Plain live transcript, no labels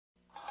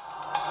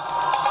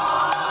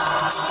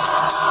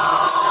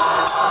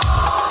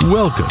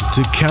Welcome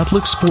to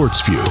Catholic Sports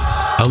View,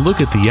 a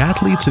look at the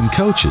athletes and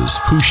coaches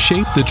who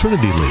shape the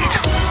Trinity League.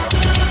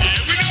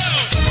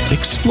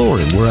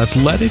 Exploring where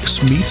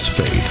athletics meets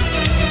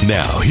faith.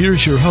 Now,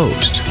 here's your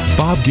host,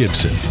 Bob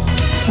Gibson.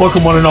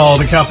 Welcome one and all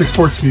to Catholic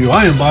Sports View.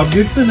 I am Bob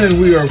Gibson, and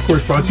we are, of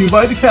course, brought to you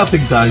by the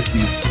Catholic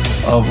Diocese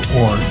of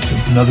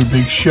Orange. Another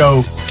big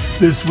show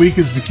this week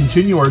as we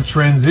continue our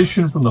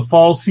transition from the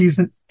fall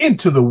season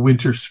into the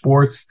winter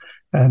sports.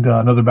 And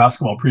another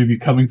basketball preview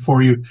coming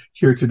for you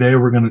here today.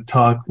 We're going to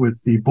talk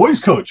with the boys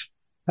coach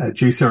at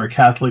Serra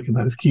Catholic, and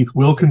that is Keith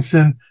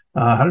Wilkinson.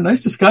 Had a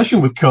nice discussion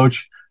with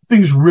Coach.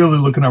 Things really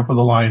looking up for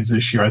the Lions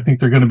this year. I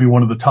think they're going to be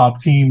one of the top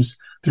teams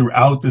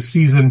throughout the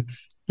season.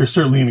 They're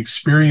certainly an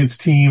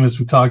experienced team, as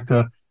we talked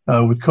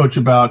with Coach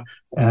about.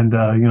 And,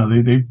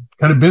 they've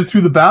kind of been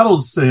through the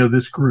battles,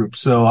 this group.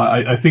 So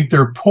I think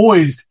they're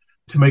poised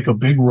to make a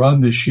big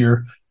run this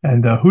year.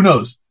 And who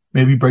knows,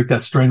 maybe break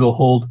that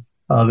stranglehold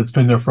that's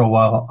been there for a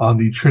while on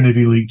the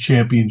Trinity League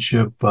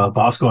Championship.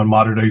 Bosco and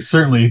Mater Dei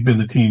certainly have been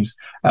the teams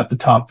at the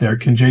top there.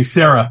 Can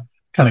Serra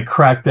kind of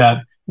crack that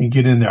and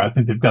get in there? I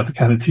think they've got the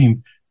kind of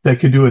team that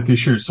can do it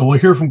this year. So we'll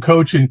hear from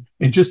Coach in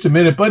just a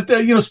minute. But,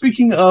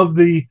 speaking of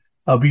the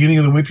beginning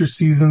of the winter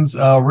seasons,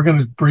 we're going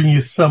to bring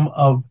you some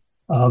of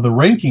the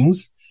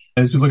rankings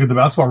as we look at the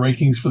basketball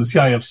rankings for the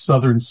CIF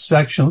Southern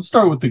section. Let's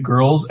start with the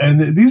girls.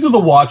 And these are the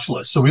watch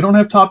lists. So we don't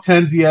have top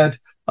 10s yet.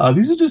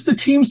 These are just the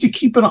teams to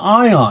keep an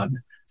eye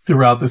on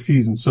throughout the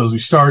season. So as we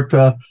start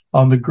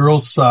on the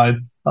girls' side,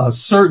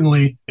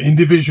 certainly in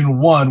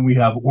Division I, we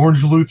have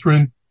Orange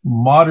Lutheran,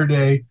 Mater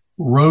Dei,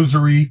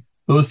 Rosary,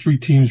 those three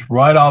teams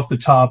right off the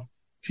top.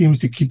 Teams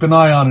to keep an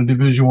eye on in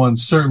Division I,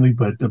 certainly,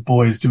 but the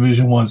boys,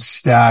 Division I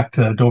stacked.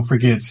 Don't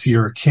forget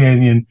Sierra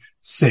Canyon,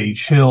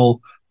 Sage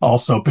Hill,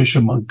 also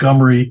Bishop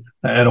Montgomery,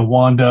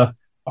 Etowanda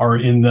are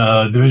in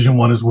the Division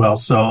I as well.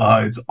 So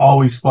it's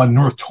always fun.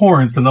 North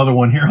Torrance, another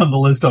one here on the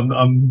list.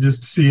 I'm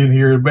just seeing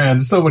here, man,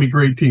 there's so many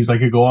great teams. I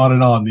could go on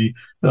and on.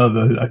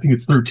 I think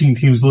it's 13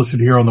 teams listed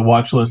here on the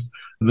watch list.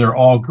 They're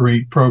all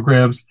great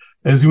programs.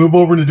 As we move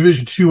over to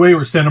Division 2A,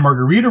 where Santa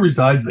Margarita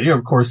resides, they are,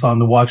 of course, on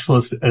the watch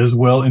list as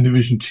well in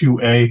Division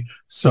 2A.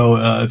 So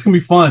it's going to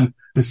be fun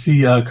to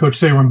see Coach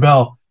Sarah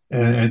Bell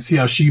and see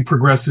how she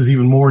progresses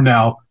even more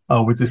now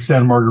with this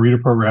Santa Margarita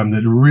program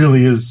that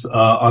really is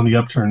on the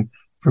upturn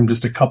from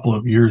just a couple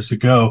of years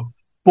ago.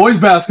 Boys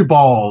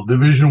basketball,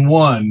 Division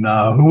 1.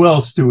 Who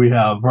else do we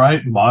have,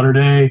 right? Mater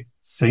Dei,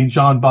 St.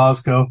 John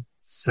Bosco,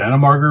 Santa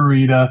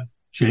Margarita,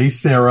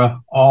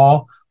 Serra,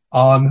 all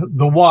on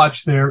the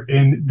watch there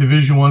in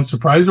Division I.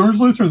 Surprise, Orange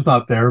Lutheran's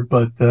not there,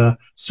 but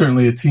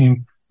certainly a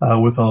team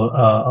with a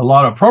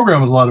lot of program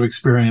with a lot of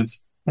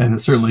experience,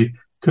 and certainly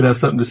could have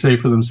something to say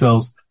for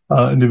themselves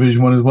in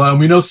Division I as well.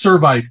 And we know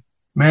Servite,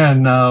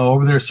 man,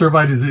 over there,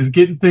 Servite is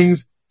getting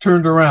things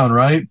turned around,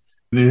 right?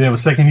 They have a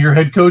second-year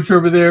head coach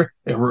over there.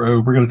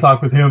 We're going to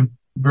talk with him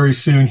very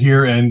soon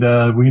here,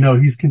 and we know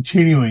he's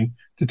continuing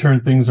to turn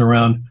things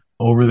around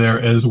over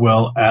there as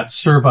well at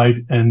Servite,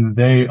 and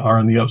they are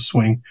in the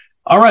upswing.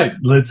 All right,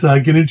 let's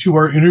get into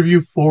our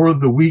interview for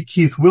the week.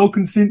 Keith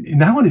Wilkinson,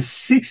 now in his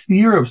 6th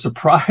year. of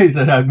surprise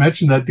that I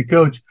mentioned that to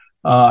Coach.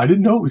 I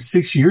didn't know it was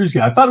 6 years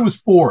yet. I thought it was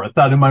 4. I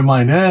thought in my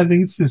mind, I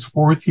think it's his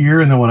 4th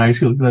year. And then when I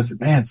actually looked at it, I said,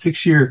 man,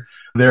 6th year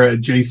there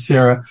at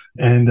Serra.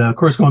 And, of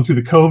course, going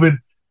through the COVID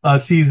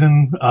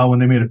season, when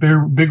they made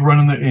a big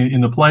run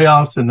in the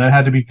playoffs, and that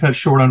had to be cut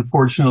short,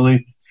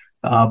 unfortunately.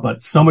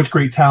 But so much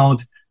great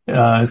talent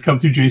has come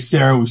through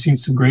Serra. We've seen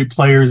some great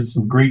players and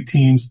some great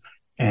teams.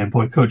 And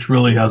boy, Coach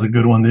really has a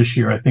good one this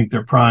year. I think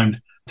they're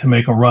primed to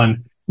make a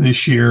run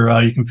this year.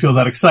 You can feel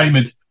that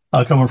excitement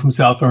coming from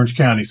South Orange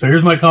County. So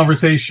here's my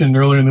conversation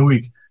earlier in the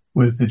week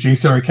with the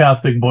Serra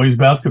Catholic boys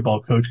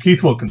basketball coach,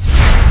 Keith Wilkinson.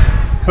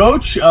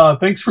 Coach,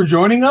 thanks for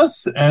joining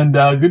us, and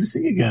good to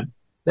see you again.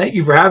 Thank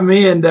you for having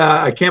me, and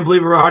I can't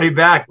believe we're already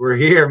back. We're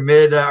here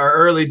mid or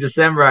early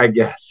December, I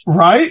guess.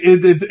 Right,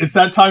 it's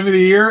that time of the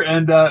year,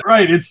 and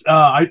right, it's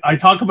I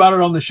talk about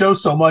it on the show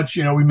so much.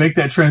 We make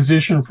that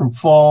transition from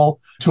fall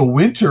to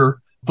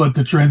winter, but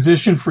the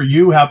transition for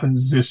you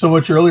happens so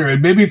much earlier.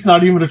 And maybe it's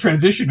not even a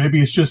transition; maybe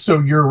it's just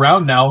so year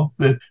round now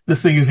that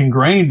this thing is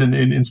ingrained,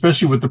 and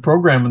especially with the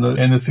program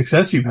and the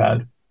success you've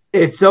had.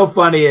 It's so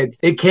funny.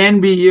 It can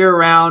be year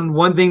round.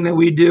 One thing that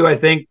we do, I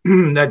think,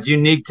 that's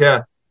unique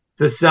to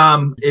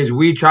some is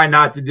we try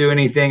not to do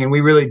anything, and we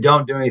really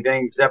don't do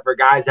anything except for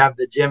guys have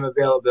the gym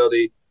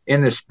availability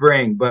in the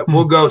spring. But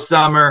we'll go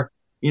summer,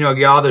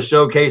 get all the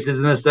showcases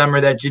in the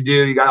summer that you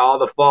do. You got all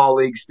the fall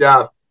league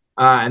stuff.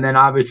 And then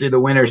obviously the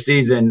winter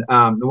season.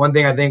 The one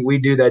thing I think we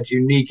do that's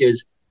unique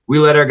is we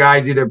let our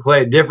guys either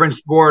play a different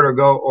sport or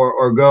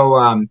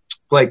go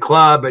play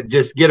club, but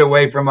just get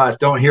away from us.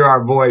 Don't hear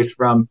our voice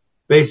from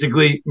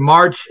basically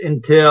March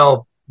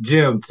until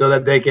June so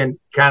that they can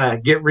kind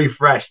of get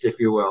refreshed, if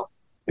you will.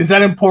 Is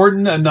that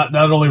important, and not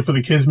only for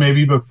the kids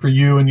maybe, but for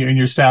you and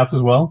your staff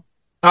as well?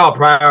 Oh,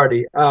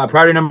 priority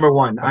number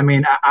one. I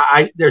mean,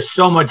 there's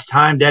so much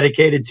time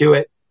dedicated to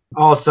it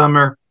all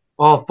summer,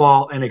 all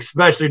fall, and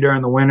especially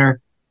during the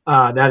winter.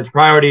 that is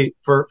priority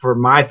for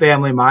my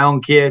family, my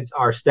own kids,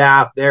 our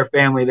staff, their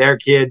family, their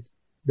kids,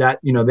 that,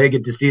 they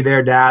get to see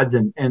their dads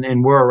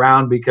and we're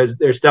around because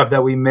there's stuff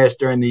that we missed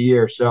during the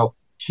year. So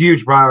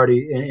huge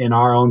priority in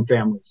our own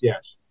families.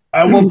 Yes.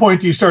 At what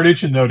point do you start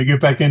itching though to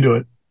get back into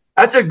it?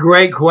 That's a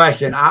great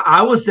question.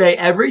 I will say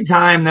every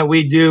time that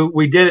we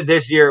did it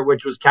this year,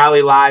 which was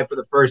Cali Live for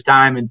the first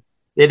time, and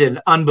they did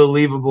an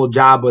unbelievable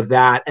job with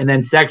that. And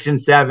then Section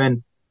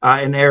 7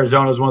 in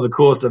Arizona is one of the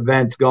coolest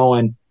events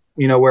going,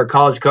 where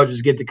college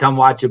coaches get to come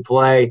watch you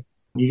play.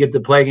 You get to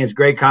play against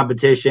great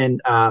competition.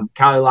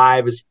 Cali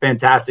Live is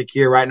fantastic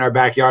here right in our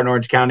backyard in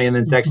Orange County. And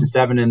then Section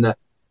 7 in the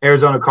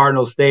Arizona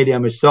Cardinals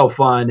Stadium is so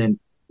fun. And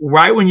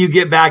right when you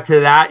get back to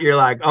that, you're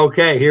like,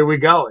 okay, here we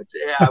go.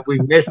 We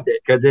missed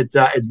it because it's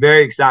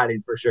very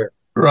exciting for sure.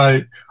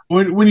 Right.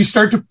 When you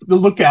start to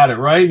look at it,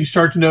 right, you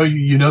start to know,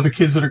 the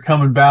kids that are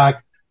coming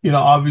back,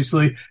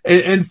 obviously,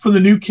 and for the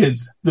new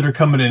kids that are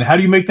coming in, how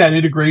do you make that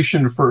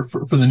integration for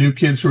the new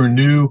kids who are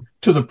new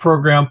to the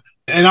program?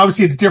 And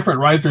obviously it's different,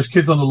 right? There's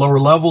kids on the lower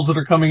levels that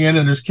are coming in,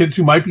 and there's kids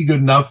who might be good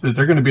enough that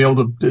they're going to be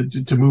able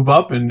to move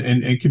up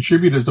and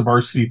contribute as a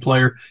varsity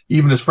player,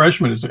 even as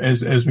freshmen,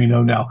 as we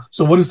know now.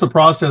 So what is the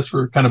process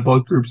for kind of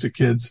both groups of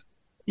kids?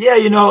 Yeah,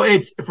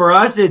 it's for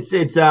us, it's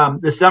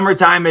the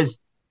summertime is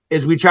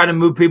we try to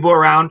move people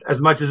around as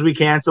much as we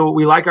can. So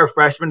we like our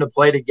freshmen to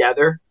play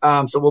together.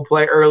 So we'll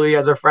play early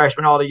as a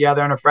freshman all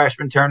together in a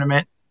freshman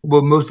tournament.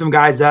 We'll move some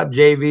guys up,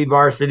 JV,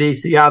 varsity,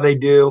 see how they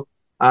do.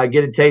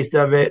 Get a taste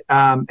of it,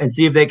 and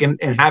see if they can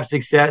and have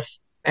success.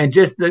 And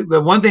just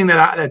the one thing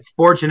that's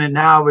fortunate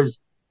now is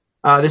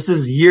this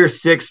is year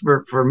 6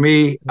 for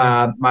me.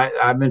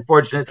 I've been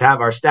fortunate to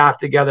have our staff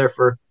together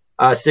for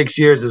 6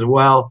 years as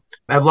well.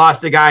 I've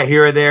lost a guy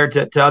here or there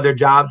to other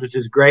jobs, which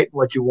is great,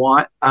 what you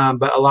want.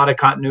 But a lot of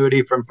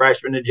continuity from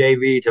freshman to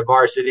JV to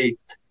varsity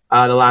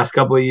the last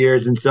couple of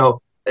years. And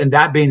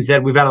that being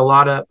said, we've had a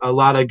lot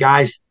of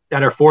guys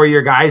that are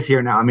 4-year guys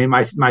here now. I mean,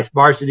 my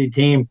varsity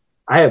team,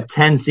 I have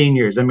 10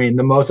 seniors. I mean,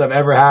 the most I've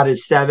ever had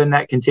is 7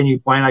 that continue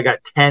playing. I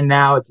got 10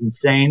 now. It's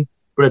insane,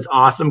 but it's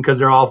awesome because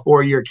they're all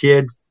 4-year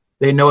kids.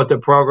 They know what the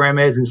program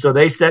is. And so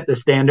they set the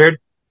standard,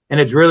 and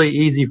it's really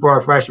easy for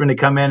our freshmen to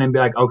come in and be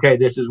like, okay,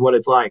 this is what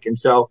it's like. And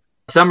so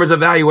summer's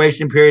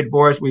evaluation period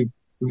for us. We've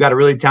got a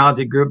really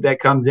talented group that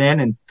comes in,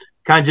 and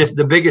kind of just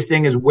the biggest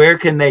thing is where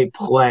can they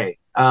play?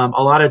 A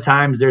lot of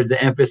times there's the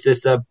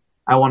emphasis of,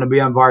 I want to be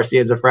on varsity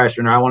as a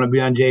freshman, or I want to be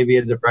on JV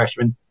as a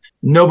freshman.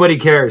 Nobody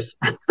cares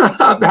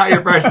about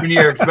your freshman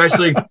year,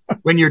 especially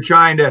when you're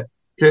trying to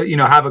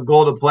have a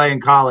goal to play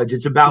in college.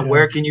 It's about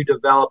where can you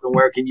develop and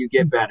where can you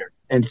get better.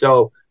 And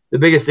so the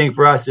biggest thing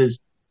for us is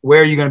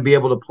where are you going to be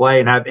able to play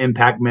and have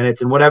impact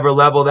minutes, and whatever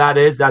level that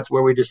is, that's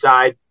where we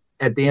decide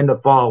at the end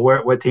of fall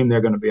what team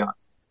they're going to be on.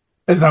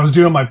 As I was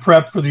doing my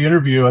prep for the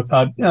interview, I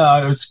thought,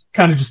 I was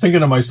kind of just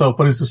thinking to myself,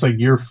 what is this, like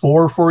year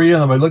 4 for you?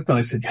 And then I looked and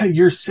I said, yeah,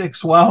 year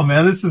 6. Wow,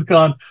 man, this has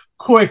gone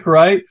quick,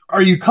 right?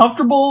 Are you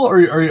comfortable, or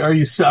are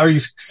you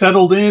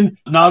settled in,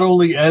 not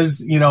only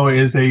as,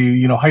 as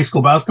a, high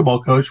school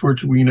basketball coach,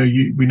 which we know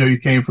you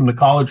came from the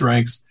college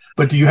ranks,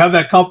 but do you have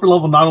that comfort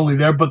level not only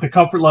there, but the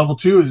comfort level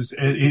too is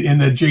in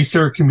the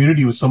Serra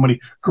community with so many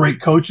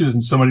great coaches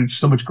and so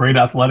much great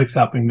athletics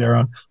happening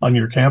there on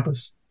your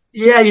campus?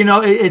 Yeah,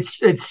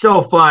 it's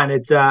so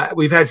fun.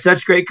 We've had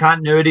such great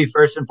continuity,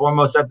 first and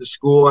foremost at the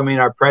school. I mean,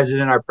 our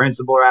president, our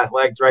principal, our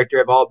athletic director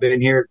have all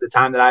been here at the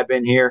time that I've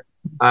been here.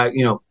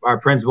 Our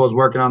principal is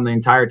working on the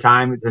entire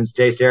time since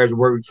Serra's.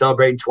 We're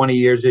celebrating 20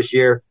 years this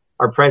year.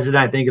 Our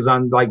president, I think, is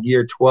on like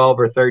year 12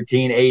 or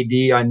 13,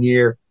 AD on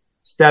year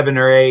 7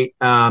 or 8.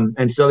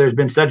 And so there's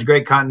been such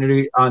great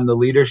continuity on the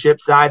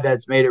leadership side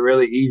that's made it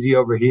really easy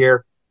over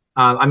here.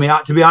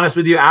 To be honest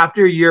with you,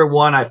 after year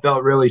 1, I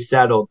felt really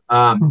settled.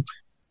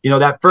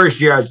 That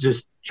first year I was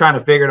just trying to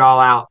figure it all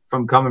out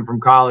from coming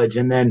from college.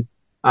 And then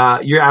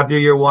after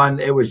year 1,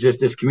 it was just,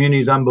 this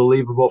community is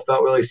unbelievable,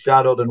 felt really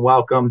settled and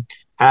welcome,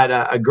 had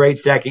a great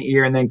second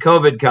year. And then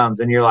COVID comes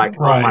and you're like,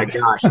 right. Oh my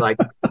gosh, like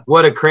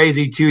what a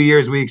crazy 2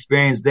 years we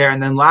experienced there.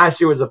 And then last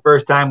year was the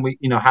first time we,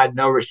 had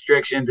no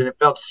restrictions, and it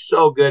felt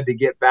so good to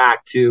get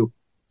back to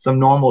some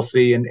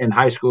normalcy in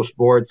high school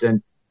sports.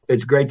 And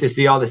it's great to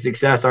see all the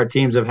success our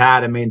teams have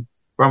had. I mean,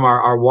 from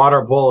our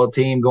water polo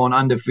team going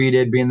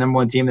undefeated, being number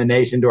 1 team in the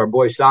nation, to our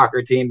boys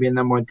soccer team being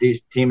number 1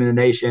 team in the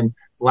nation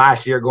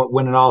last year,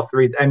 winning all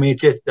 3. I mean,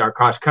 it's just our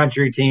cross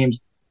country teams.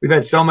 We've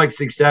had so much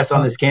success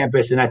on this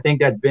campus, and I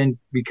think that's been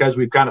because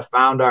we've kind of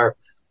found our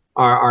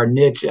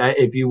niche,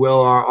 if you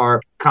will,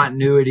 our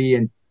continuity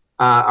and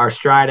our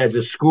stride as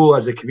a school,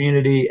 as a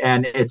community,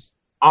 and it's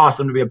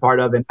awesome to be a part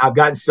of. And I've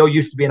gotten so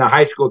used to being a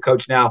high school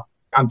coach now.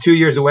 I'm 2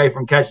 years away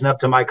from catching up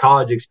to my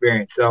college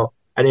experience. So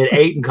I did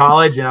 8 in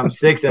college and I'm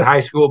 6 at high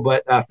school,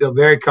 but I feel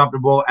very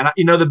comfortable. And,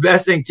 the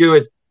best thing, too,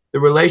 is the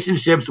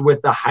relationships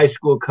with the high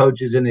school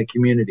coaches in the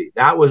community.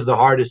 That was the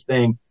hardest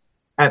thing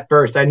at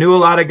first. I knew a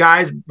lot of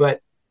guys, but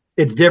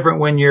it's different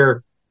when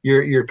you're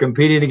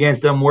competing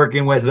against them,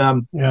 working with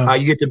them. Yeah.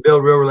 You get to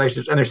build real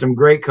relationships. And there's some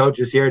great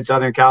coaches here in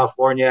Southern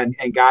California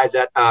and guys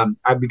that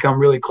I've become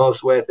really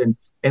close with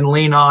and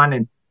lean on.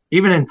 And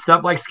even in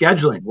stuff like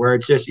scheduling, where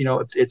it's just,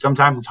 it's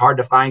sometimes it's hard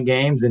to find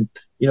games. And,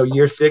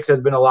 year 6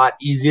 has been a lot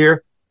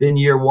easier than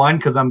year 1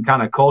 because I'm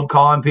kind of cold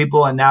calling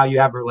people, and now you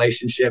have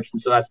relationships.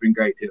 And so that's been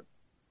great too.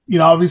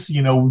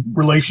 Obviously,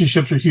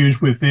 relationships are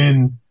huge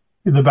within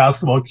the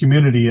basketball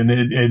community, and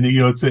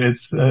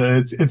it's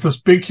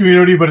a big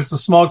community, but it's a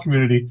small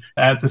community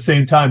at the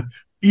same time.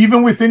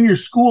 Even within your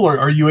school,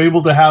 are you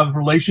able to have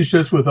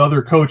relationships with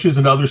other coaches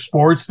and other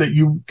sports that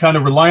you kind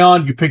of rely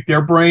on? You pick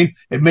their brain.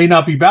 It may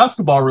not be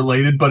basketball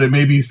related, but it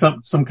may be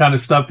some kind of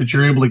stuff that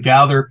you're able to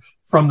gather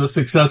from the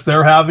success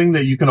they're having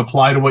that you can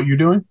apply to what you're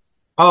doing.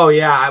 Oh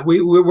yeah,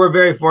 we're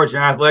very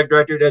fortunate. Our athletic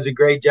director does a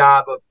great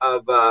job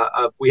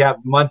of we have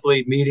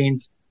monthly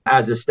meetings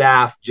as a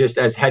staff, just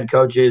as head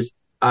coaches,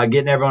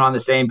 getting everyone on the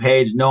same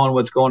page, knowing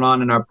what's going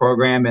on in our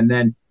program. And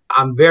then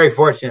I'm very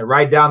fortunate.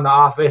 Right down the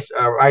office,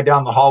 right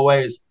down the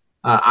hallway is,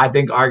 I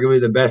think,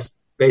 arguably the best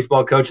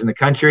baseball coach in the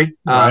country,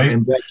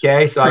 in Brett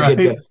Kay. So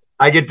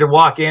I get to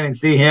walk in and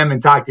see him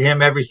and talk to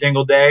him every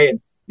single day,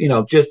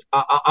 and just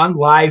on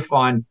life,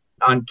 on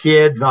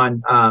kids,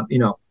 on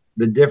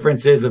the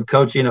differences of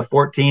coaching a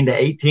 14 to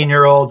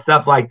 18-year-old,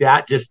 stuff like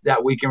that, just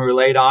that we can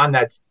relate on.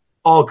 That's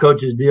all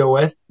coaches deal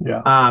with.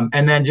 Yeah.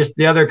 And then just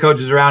the other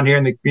coaches around here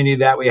in the community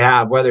that we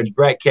have, whether it's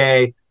Brett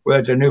Kay, whether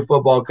it's our new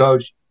football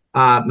coach,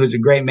 who's a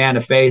great man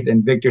of faith,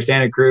 and Victor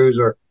Santa Cruz,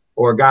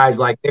 or guys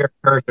like Eric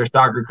Hurst, our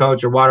soccer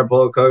coach, or water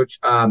polo coach,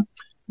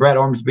 Brett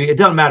Ormsby. It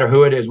doesn't matter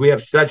who it is. We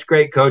have such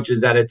great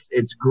coaches that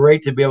it's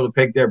great to be able to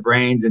pick their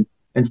brains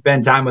and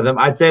spend time with them.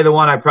 I'd say the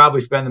one I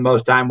probably spend the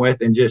most time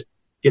with and just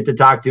get to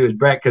talk to is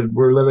Brett, because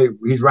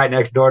he's right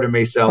next door to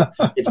me. So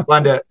it's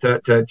fun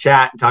to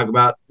chat and talk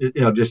about,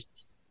 just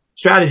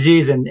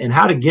strategies and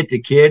how to get to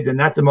kids. And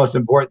that's the most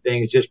important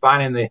thing, is just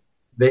finding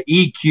the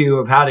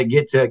EQ of how to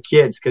get to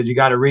kids, because you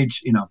got to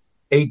reach,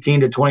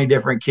 18 to 20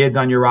 different kids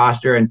on your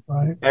roster, and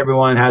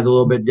everyone has a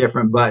little bit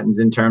different buttons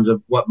in terms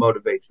of what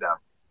motivates them.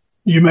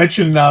 You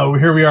mentioned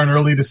here we are in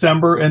early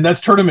December, and that's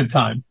tournament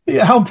time.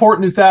 Yeah, how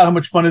important is that? How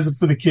much fun is it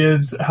for the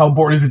kids? How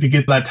important is it to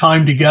get that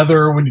time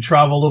together when you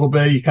travel a little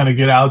bit? You kind of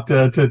get out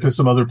to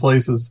some other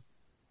places.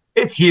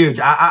 It's huge.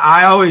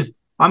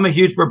 I'm a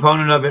huge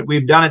proponent of it.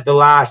 We've done it the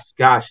last,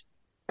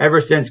 ever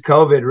since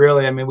COVID,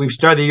 really. I mean, we've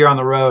started the year on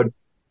the road,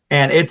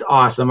 and it's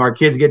awesome. Our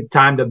kids get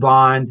time to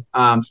bond,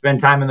 spend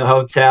time in the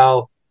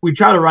hotel. We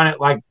try to run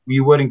it like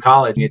you would in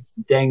college. It's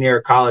dang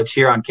near college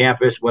here on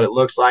campus, what it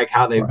looks like,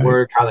 how they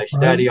work, how they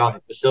study, all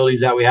the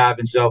facilities that we have.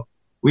 And so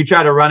we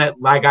try to run it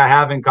like I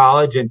have in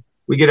college, and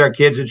we get our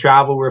kids to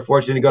travel. We're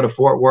fortunate to go to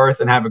Fort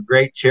Worth and have a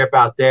great trip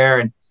out there.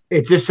 And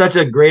it's just such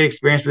a great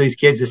experience for these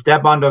kids to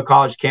step onto a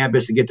college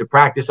campus, to get to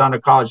practice on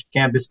a college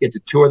campus, get to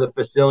tour the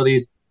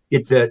facilities,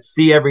 get to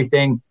see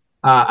everything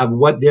of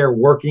what they're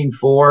working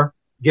for.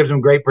 Gives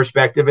them great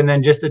perspective. And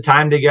then just the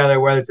time together,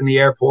 whether it's in the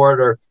airport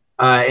or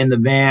in the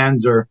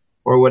vans or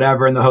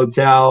whatever, in the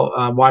hotel,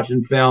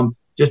 watching film,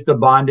 just the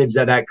bondage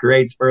that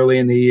creates early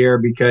in the year,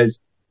 because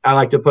I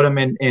like to put them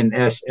in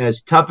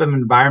as tough of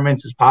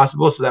environments as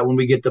possible, so that when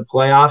we get to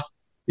playoffs,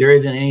 there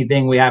isn't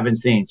anything we haven't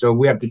seen. So if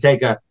we have to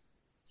take a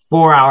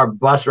 4-hour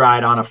bus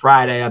ride on a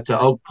Friday up to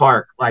Oak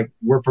Park, like,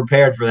 we're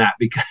prepared for that,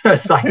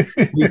 because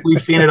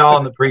we've seen it all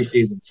in the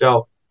preseason.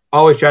 So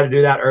always try to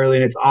do that early,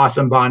 and it's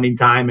awesome bonding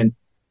time.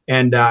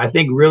 And I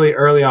think really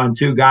early on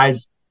too,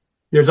 guys,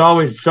 there's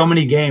always so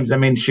many games. I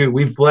mean,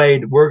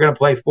 we're going to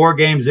play 4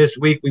 games this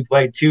week. We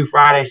played 2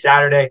 Friday,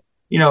 Saturday,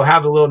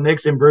 have the little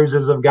nicks and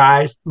bruises of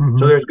guys. Mm-hmm.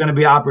 So there's going to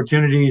be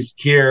opportunities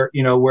here,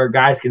 where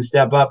guys can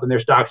step up and their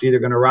stock's either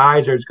going to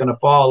rise or it's going to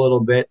fall a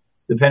little bit,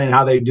 depending on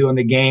how they do in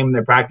the game and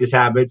their practice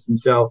habits. And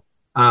so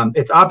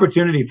it's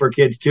opportunity for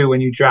kids too, when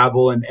you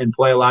travel and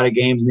play a lot of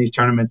games in these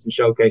tournaments and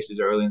showcases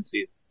early in the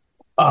season.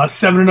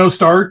 7-0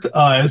 start,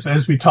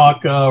 as we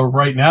talk,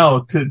 right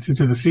now to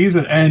the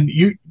season. And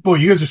you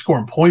guys are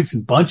scoring points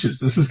in bunches.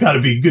 This has got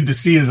to be good to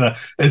see as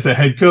a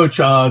head coach.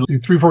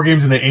 3-4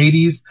 games in the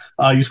 80s.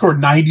 You scored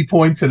 90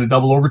 points in a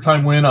double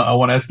overtime win. I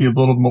want to ask you a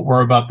little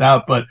more about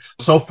that. But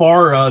so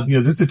far,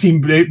 this is a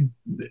team,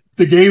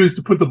 the game is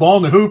to put the ball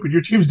in the hoop, and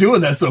your team's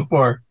doing that so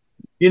far.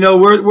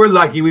 We're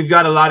lucky. We've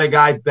got a lot of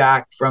guys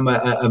back from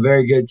a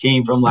very good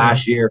team from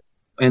last year.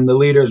 And the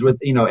leaders with,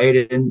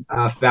 Aiden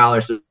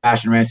Fowler,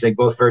 Sebastian Rancic,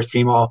 both first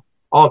team,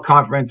 all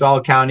conference,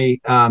 all county,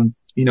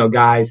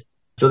 guys.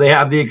 So they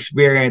have the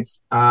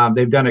experience.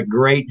 They've done a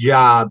great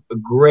job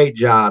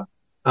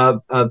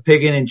of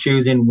picking and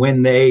choosing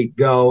when they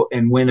go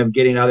and when of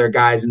getting other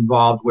guys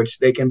involved, which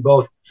they can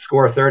both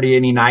score 30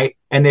 any night.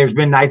 And there's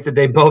been nights that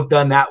they've both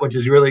done that, which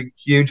is really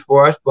huge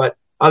for us. But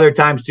other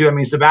times too, I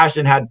mean,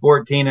 Sebastian had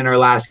 14 in our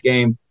last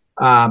game.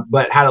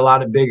 But had a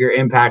lot of bigger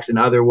impacts in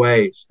other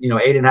ways.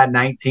 Aiden had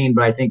 19,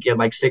 but I think he had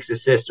like 6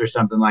 assists or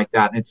something like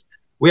that. And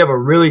we have a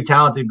really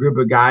talented group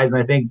of guys.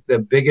 And I think the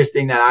biggest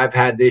thing that I've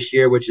had this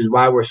year, which is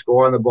why we're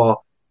scoring the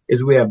ball,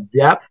 is we have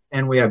depth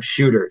and we have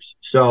shooters.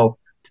 So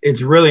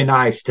it's really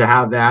nice to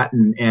have that.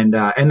 And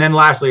then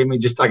lastly, I mean,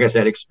 just like I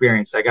said,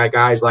 experience. I got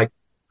guys like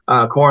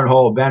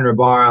Cornhole, Ben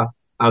Rabara,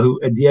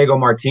 Diego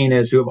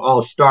Martinez, who have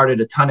all started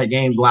a ton of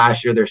games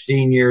last year. They're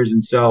seniors.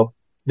 And so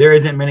there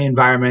isn't many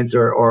environments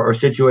or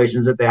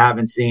situations that they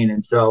haven't seen.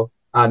 And so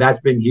that's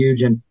been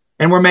huge. And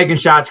we're making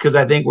shots because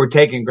I think we're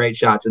taking great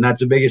shots. And that's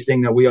the biggest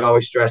thing that we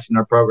always stress in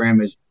our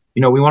program is,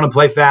 we want to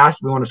play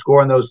fast. We want to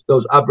score in those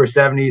upper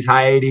 70s,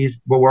 high 80s,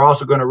 but we're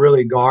also going to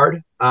really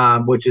guard,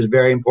 which is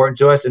very important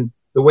to us. And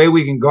the way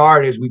we can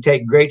guard is we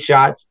take great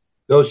shots.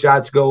 Those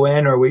shots go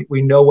in, or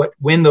we know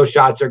when those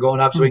shots are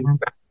going up, so we can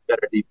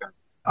better defense.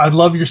 I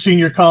love your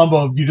senior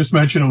combo. You just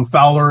mentioned them,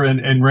 Fowler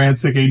and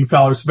Rancic, Aiden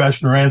Fowler,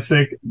 Sebastian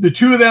Rancic. The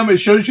two of them, it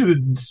shows you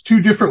the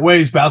two different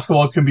ways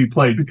basketball can be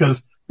played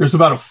because there's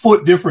about a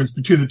foot difference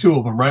between the two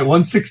of them, right?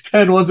 One's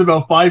 6'10", one's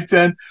about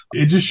 5'10".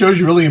 It just shows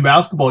you really in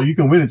basketball, you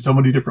can win in so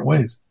many different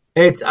ways.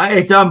 It's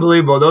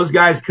unbelievable. Those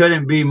guys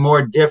couldn't be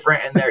more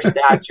different in their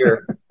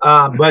stature.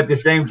 But at the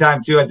same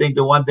time, too, I think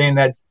the one thing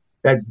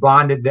that's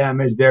bonded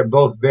them is they're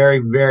both very,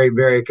 very,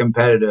 very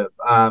competitive.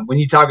 When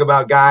you talk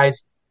about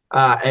guys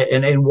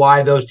and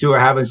why those two are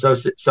having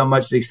so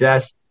much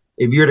success,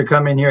 if you're to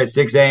come in here at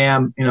 6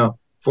 a.m.,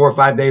 4 or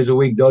 5 days a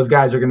week, those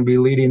guys are going to be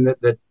leading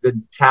the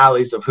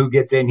tallies of who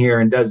gets in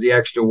here and does the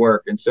extra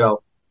work. And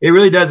so it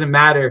really doesn't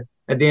matter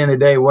at the end of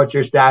the day what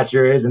your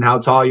stature is and how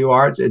tall you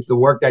are. It's the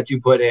work that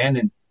you put in.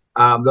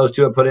 And those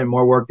two have put in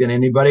more work than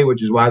anybody,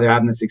 which is why they're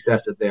having the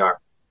success that they are.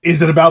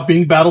 Is it about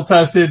being battle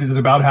tested? Is it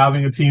about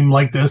having a team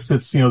like this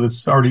that's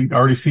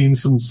already seen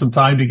some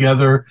time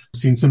together,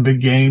 seen some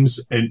big games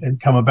and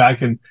coming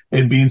back and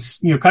being,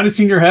 kind of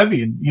senior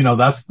heavy? And,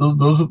 those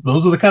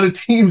are the kind of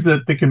teams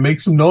that can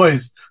make some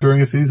noise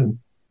during a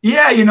season.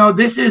 Yeah.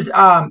 This is,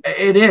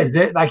 it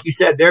is. Like you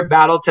said, they're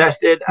battle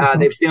tested.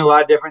 They've seen a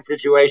lot of different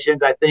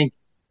situations. I think,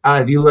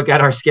 if you look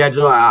at our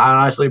schedule, I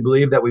honestly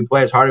believe that we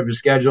play as hard of a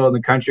schedule in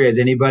the country as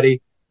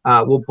anybody.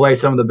 We'll play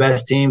some of the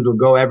best teams. We'll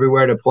go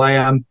everywhere to play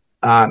them.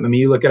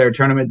 You look at our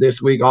tournament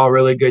this week, all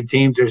really good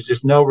teams. There's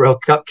just no real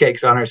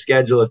cupcakes on our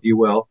schedule, if you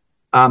will.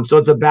 So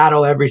it's a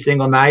battle every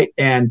single night.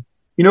 And,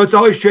 it's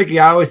always tricky.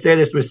 I always say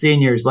this with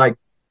seniors, like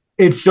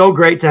it's so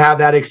great to have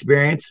that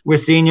experience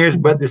with seniors,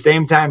 but at the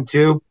same time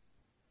too,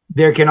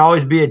 there can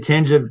always be a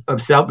tinge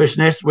of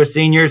selfishness with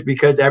seniors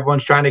because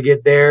everyone's trying to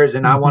get theirs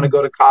and I want to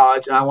go to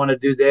college and I want to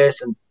do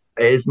this and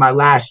it's my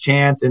last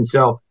chance. And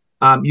so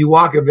you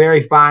walk a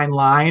very fine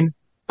line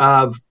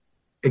of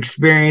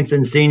experience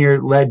in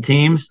senior-led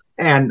teams.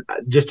 And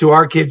just to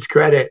our kids'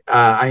 credit,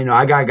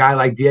 I got a guy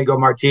like Diego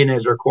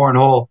Martinez or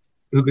Cornhole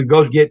who could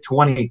go get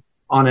 20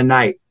 on a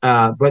night.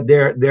 But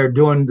they're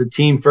doing the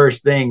team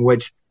first thing,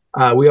 which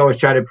we always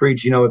try to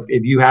preach.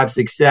 If you have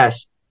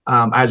success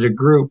as a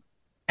group,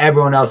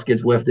 everyone else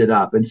gets lifted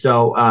up. And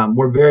so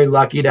we're very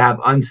lucky to have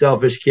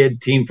unselfish kids,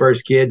 team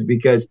first kids,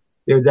 because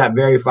there's that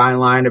very fine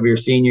line of your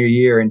senior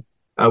year. And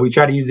we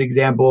try to use the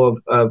example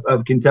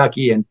of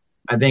Kentucky. And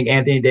I think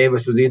Anthony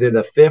Davis was either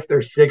the 5th or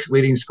 6th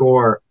leading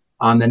scorer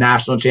on the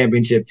national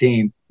championship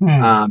team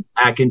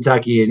at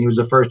Kentucky. And he was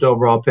the first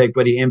overall pick,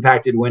 but he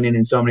impacted winning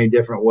in so many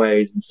different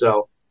ways. And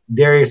so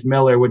Darius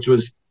Miller, which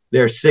was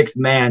their 6th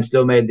man,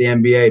 still made the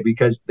NBA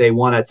because they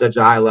won at such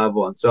a high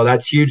level. And so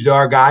that's huge to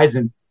our guys.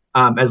 And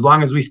as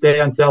long as we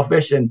stay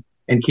unselfish and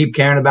keep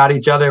caring about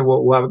each other,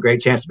 we'll have a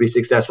great chance to be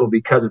successful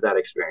because of that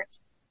experience.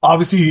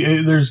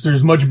 Obviously,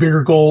 there's much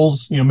bigger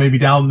goals, maybe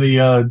down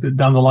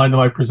the line that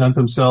might present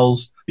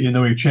themselves in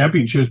the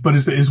championships. But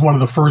is one of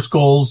the first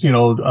goals,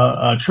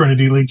 a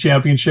Trinity League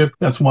championship?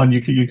 That's one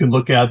you can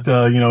look at,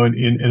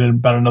 in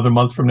about another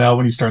month from now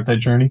when you start that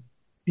journey.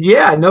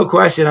 Yeah, no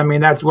question.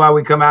 That's why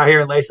we come out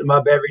here and lace them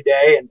up every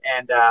day.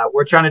 And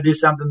we're trying to do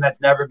something that's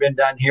never been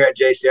done here at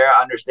Serra.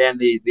 Understand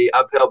the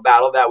uphill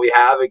battle that we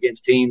have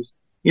against teams,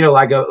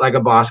 like a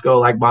Bosco,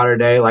 like Mater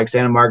Dei, like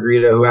Santa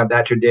Margarita, who have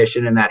that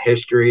tradition and that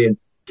history. And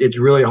it's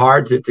really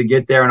hard to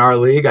get there in our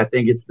league. I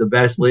think it's the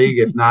best league,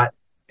 if not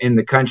in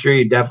the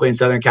country, definitely in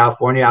Southern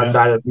California,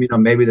 outside of,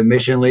 maybe the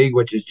Mission League,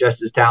 which is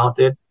just as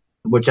talented,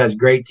 which has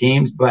great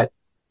teams. But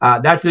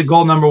that's the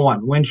goal number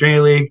one, win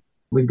Trinity League.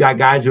 We've got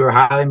guys who are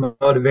highly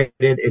motivated.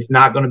 It's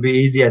not going to be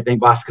easy. I think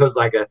Bosco's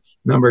like a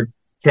number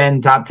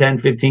 10, top 10,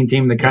 15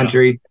 team in the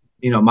country.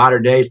 Mater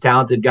Dei's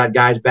talented, got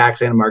guys back.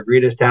 Santa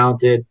Margarita's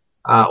talented.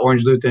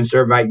 Orange Lutheran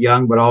Servite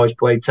young, but always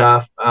play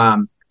tough.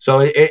 So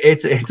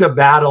it's a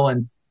battle.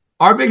 And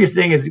our biggest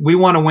thing is we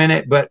want to win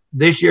it. But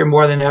this year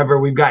more than ever,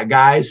 we've got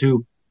guys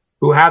who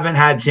haven't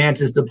had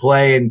chances to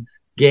play in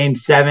game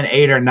 7,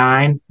 8, or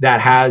 9 that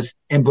has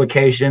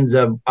implications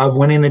of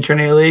winning the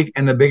Trinity League.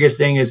 And the biggest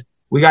thing is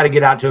we got to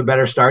get out to a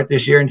better start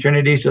this year in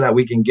Trinity so that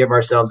we can give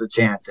ourselves a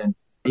chance. And,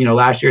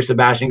 last year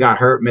Sebastian got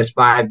hurt, missed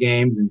 5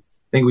 games, and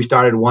I think we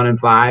started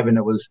 1-5, and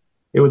it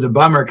was a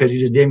bummer because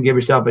you just didn't give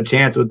yourself a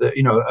chance with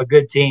a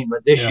good team.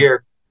 But this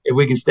year, if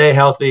we can stay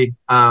healthy,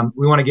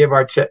 we want to give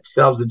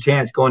ourselves a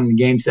chance going into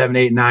game 7,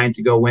 8, 9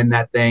 to go win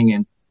that thing.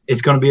 And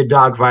it's going to be a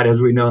dogfight,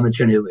 as we know, in the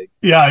Trinity League.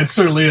 Yeah, it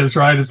certainly is,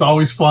 right? It's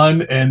always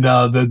fun, and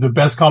the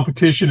best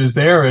competition is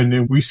there.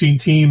 And we've seen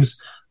teams,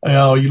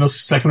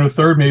 second or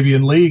third maybe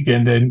in league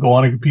and go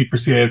on and compete for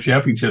CIF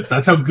championships.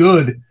 That's how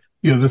good,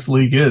 this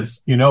league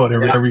is,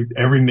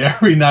 every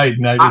night in,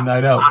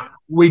 night out.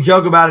 We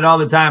joke about it all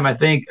the time. I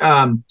think,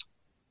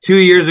 2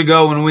 years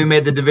ago when we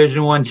made the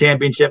Division I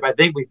championship, I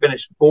think we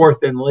finished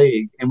 4th in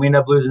league, and we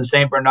ended up losing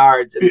St.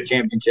 Bernard's in the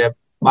championship.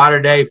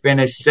 Mater Dei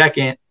finished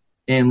 2nd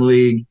in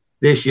league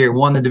this year,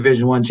 won the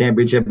Division I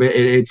championship.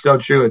 It's so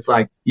true. It's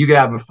like you could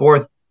have a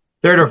third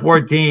or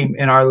fourth team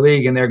in our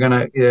league, and they're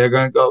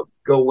gonna go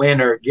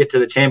win or get to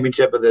the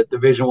championship of the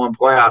Division I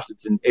playoffs.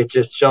 It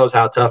just shows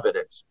how tough it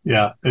is.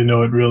 Yeah, I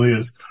know it really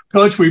is.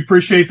 Coach, we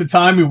appreciate the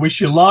time. We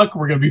wish you luck.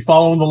 We're going to be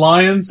following the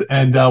Lions,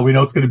 and we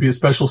know it's going to be a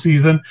special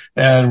season,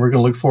 and we're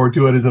going to look forward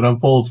to it as it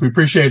unfolds. We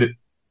appreciate it.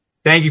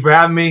 Thank you for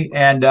having me,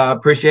 and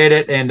appreciate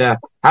it, and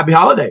happy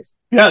holidays.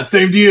 Yeah,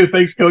 same to you.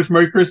 Thanks, Coach.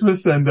 Merry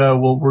Christmas, and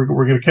we're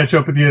going to catch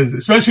up with you,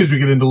 especially as we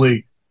get into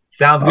league.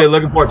 Sounds good.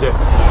 Looking forward to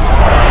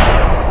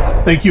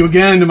it. Thank you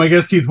again to my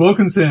guest, Keith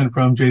Wilkinson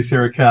from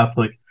Serra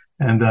Catholic,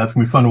 and it's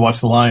going to be fun to watch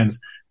the Lions.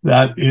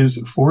 That is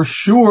for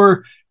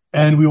sure,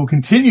 and we will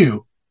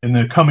continue in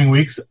the coming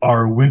weeks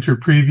our winter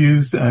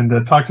previews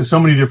and talk to so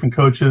many different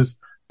coaches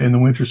in the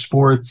winter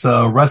sports,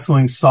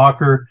 wrestling,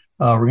 soccer.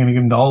 We're going to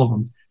get into all of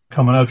them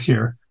coming up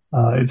here.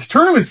 It's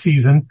tournament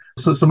season,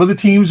 so some of the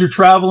teams are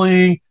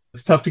traveling.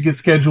 It's tough to get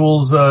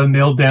schedules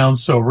nailed down,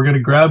 so we're going to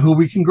grab who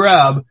we can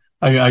grab.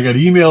 I got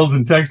emails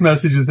and text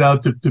messages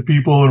out to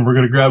people, and we're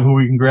going to grab who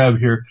we can grab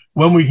here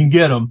when we can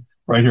get them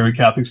right here at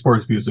Catholic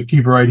Sports View. So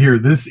keep it right here.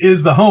 This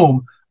is the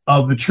home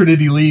of the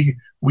Trinity League.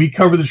 We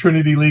cover the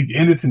Trinity League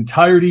in its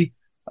entirety,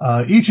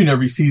 each and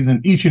every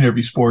season, each and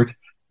every sport.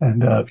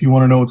 And if you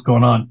want to know what's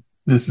going on,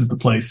 this is the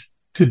place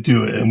to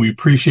do it. And we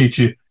appreciate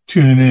you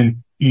tuning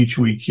in each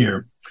week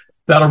here.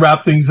 That'll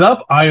wrap things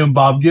up. I am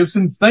Bob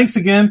Gibson. Thanks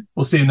again.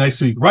 We'll see you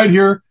next week right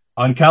here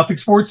on Catholic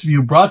Sports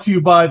View, brought to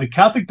you by the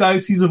Catholic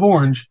Diocese of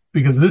Orange,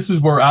 because this is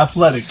where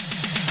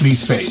athletics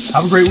meets faith.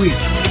 Have a great week.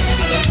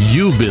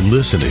 You've been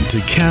listening to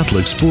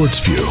Catholic Sports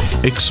View,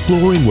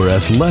 exploring where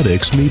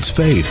athletics meets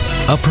faith,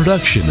 a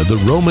production of the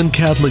Roman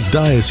Catholic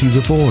Diocese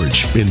of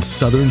Orange in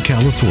Southern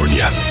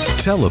California.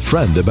 Tell a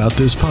friend about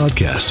this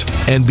podcast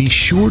and be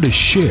sure to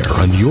share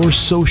on your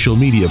social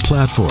media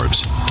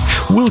platforms.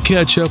 We'll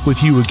catch up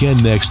with you again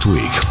next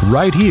week,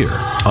 right here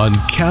on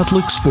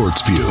Catholic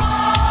Sports View.